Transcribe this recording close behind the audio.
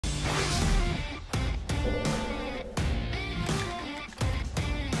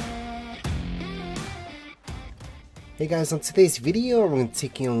Hey guys, on today's video, we're going to be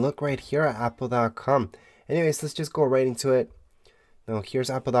taking a look right here at Apple.com. Anyways, let's just go right into it. Now,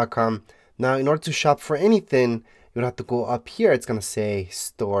 here's Apple.com. Now, in order to shop for anything, you'll have to go up here. It's going to say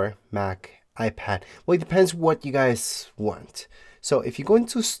Store, Mac, iPad. Well, it depends what you guys want. So, if you go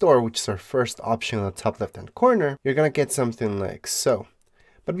into Store, which is our first option on the top left-hand corner, you're going to get something like so.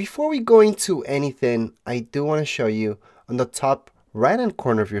 But before we go into anything, I do want to show you on the top right-hand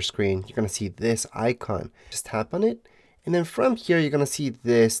corner of your screen, you're going to see this icon. Just tap on it. And then from here, you're going to see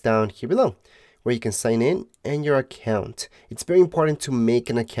this down here below where you can sign in and your account. It's very important to make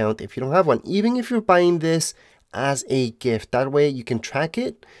an account if you don't have one, even if you're buying this as a gift. That way you can track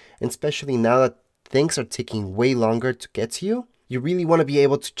it. And especially now that things are taking way longer to get to you, you really want to be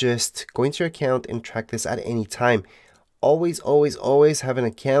able to just go into your account and track this at any time. Always, always, always have an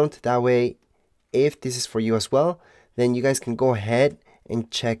account. That way, if this is for you as well, then you guys can go ahead and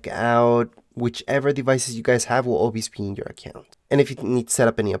check out whichever devices you guys have will always be in your account. And if you need to set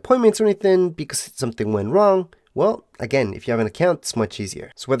up any appointments or anything because something went wrong, well, again, if you have an account, it's much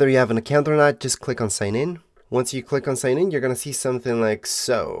easier. So whether you have an account or not, just click on sign in. Once you click on sign in, you're going to see something like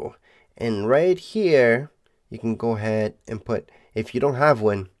so. And right here, you can go ahead and put, if you don't have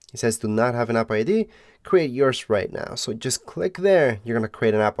one, it says do not have an Apple ID, create yours right now. So just click there, you're going to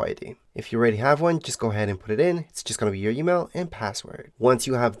create an Apple ID. If you already have one, just go ahead and put it in. It's just going to be your email and password. Once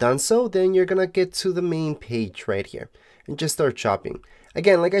you have done so, then you're going to get to the main page right here and just start shopping.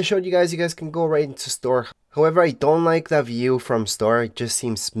 Again, like I showed you guys can go right into store. However, I don't like that view from store. It just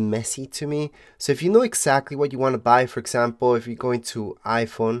seems messy to me. So if you know exactly what you want to buy, for example, if you go into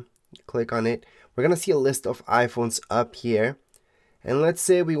iPhone, click on it, we're going to see a list of iPhones up here. And let's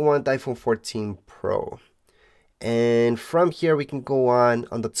say we want iPhone 14 Pro. And from here, we can go on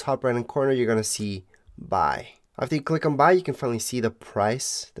the top right hand corner, you're going to see buy. After you click on buy, you can finally see the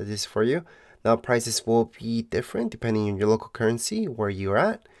price that is for you. Now, prices will be different depending on your local currency, where you're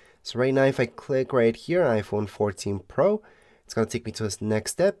at. So right now, if I click right here, iPhone 14 Pro, it's going to take me to this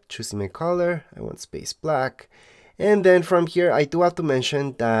next step, choosing my color. I want space black. And then from here, I do have to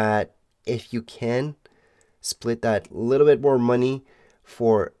mention that if you can split that little bit more money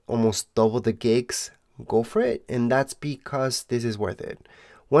for almost double the gigs, go for it. And that's because this is worth it.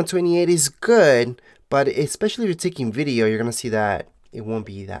 128 is good, but especially if you're taking video, you're gonna see that it won't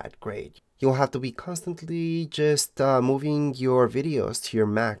be that great. You'll have to be constantly just moving your videos to your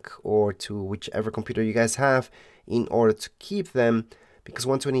Mac or to whichever computer you guys have in order to keep them, because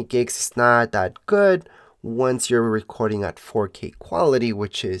 120 gigs is not that good once you're recording at 4K quality,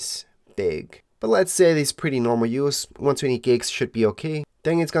 which is big. But let's say this is pretty normal use. 120 gigs should be okay.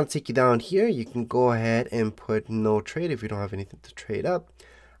 Then it's going to take you down here. You can go ahead and put no trade if you don't have anything to trade up.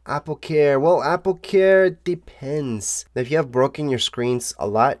 Apple Care. Well, Apple Care depends. Now, if you have broken your screens a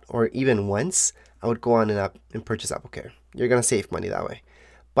lot or even once, I would go on and purchase Apple Care. You're going to save money that way.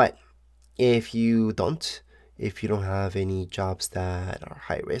 But if you don't have any jobs that are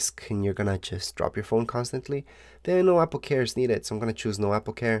high risk and you're going to just drop your phone constantly, then no Apple Care is needed. So I'm going to choose no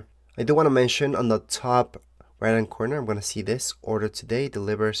Apple Care. I do want to mention on the top right hand corner, I'm going to see this order today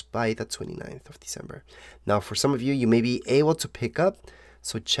delivers by the 29th of December. Now, for some of you, you may be able to pick up.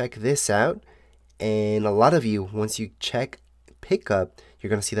 So check this out. And a lot of you, once you check pick up, you're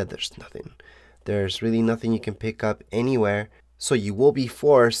going to see that there's nothing. There's really nothing you can pick up anywhere. So you will be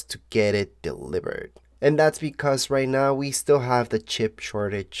forced to get it delivered. And that's because right now we still have the chip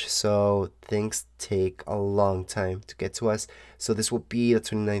shortage. So things take a long time to get to us. So this will be the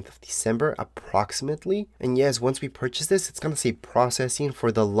 29th of December approximately. And yes, once we purchase this, it's going to say processing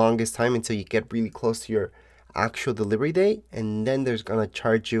for the longest time until you get really close to your actual delivery date. And then there's going to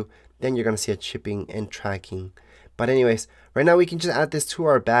charge you. Then you're going to see a shipping and tracking. But anyways, right now we can just add this to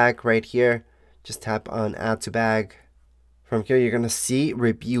our bag right here. Just tap on add to bag. From here, you're going to see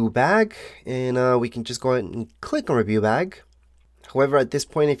review bag, and we can just go ahead and click on review bag. However, at this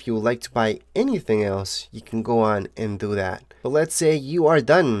point, if you would like to buy anything else, you can go on and do that. But let's say you are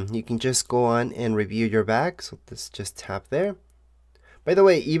done. You can just go on and review your bag. So let's just tap there. By the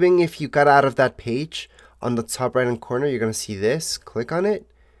way, even if you got out of that page, on the top right hand corner, you're going to see this. Click on it,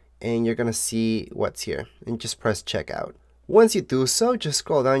 and you're going to see what's here. And just press checkout. Once you do so, just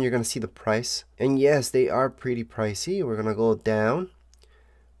scroll down, you're going to see the price. And yes, they are pretty pricey. We're going to go down.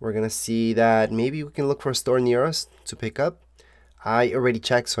 We're going to see that maybe we can look for a store near us to pick up. I already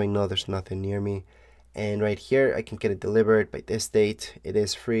checked, so I know there's nothing near me. And right here, I can get it delivered by this date. It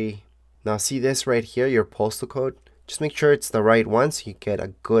is free. Now see this right here, your postal code. Just make sure it's the right one so you get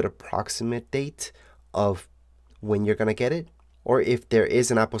a good approximate date of when you're going to get it. Or if there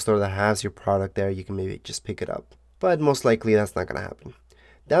is an Apple store that has your product there, you can maybe just pick it up. But most likely that's not going to happen.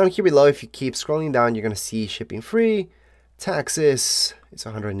 Down here below, if you keep scrolling down, you're going to see shipping free, taxes, it's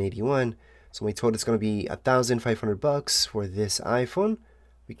 181. So my total is going to be $1,500 for this iPhone.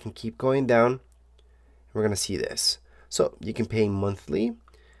 We can keep going down. We're going to see this. So you can pay monthly,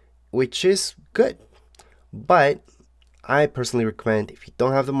 which is good. But I personally recommend, if you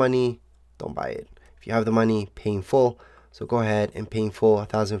don't have the money, don't buy it. If you have the money, pay in full. So go ahead and pay in full,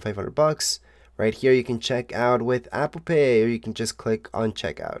 $1,500. Right here, you can check out with Apple Pay, or you can just click on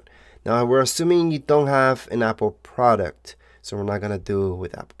checkout. Now, we're assuming you don't have an Apple product, so we're not going to do it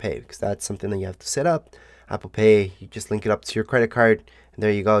with Apple Pay, because that's something that you have to set up. Apple Pay, you just link it up to your credit card, and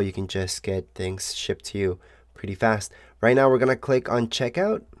there you go. You can just get things shipped to you pretty fast. Right now, we're going to click on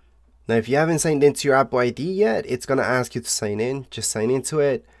checkout. Now, if you haven't signed into your Apple ID yet, it's going to ask you to sign in. Just sign into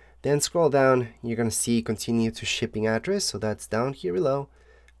it. Then scroll down. You're going to see continue to shipping address. So that's down here below.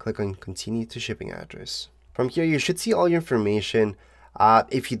 Click on continue to shipping address. From here, you should see all your information.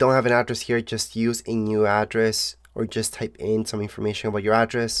 If you don't have an address here, just use a new address or just type in some information about your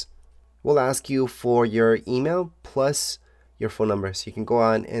address. We'll ask you for your email plus your phone number. So you can go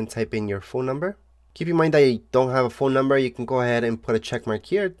on and type in your phone number. Keep in mind that you don't have a phone number. You can go ahead and put a check mark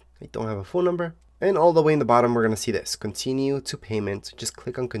here. I don't have a phone number. And all the way in the bottom, we're going to see this, continue to payment. Just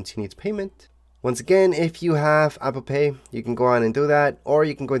click on continue to payment. Once again, if you have Apple Pay, you can go on and do that, or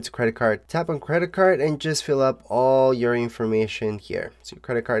you can go into credit card, tap on credit card and just fill up all your information here. So your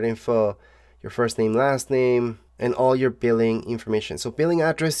credit card info, your first name, last name, and all your billing information. So billing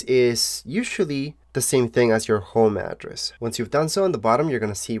address is usually the same thing as your home address. Once you've done so, on the bottom, you're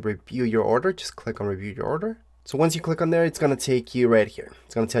going to see review your order. Just click on review your order. So once you click on there, it's going to take you right here.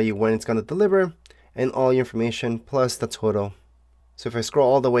 It's going to tell you when it's going to deliver and all your information plus the total. So if I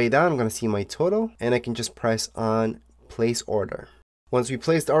scroll all the way down, I'm going to see my total and I can just press on place order. Once we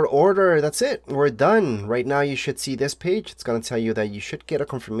placed our order, that's it. We're done. Right now, you should see this page. It's going to tell you that you should get a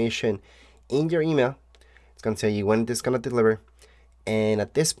confirmation in your email. It's going to tell you when it's going to deliver. And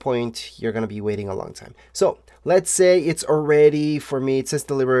at this point, you're going to be waiting a long time. So let's say it's already, for me, it says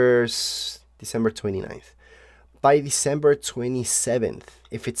delivers December 29th. By December 27th,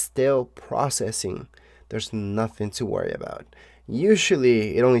 if it's still processing, there's nothing to worry about.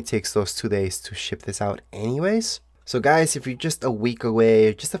 Usually, it only takes those 2 days to ship this out anyways. So guys, if you're just a week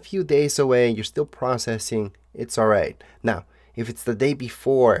away, just a few days away, you're still processing, it's all right. Now, if it's the day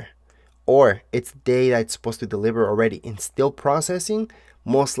before, or it's the day that it's supposed to deliver already and still processing,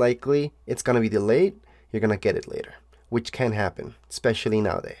 most likely it's going to be delayed. You're going to get it later, which can happen, especially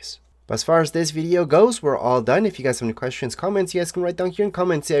nowadays. But as far as this video goes, we're all done. If you guys have any questions, comments, you guys can write down here in the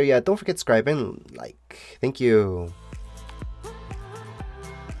comments area. Don't forget to subscribe and like. Thank you.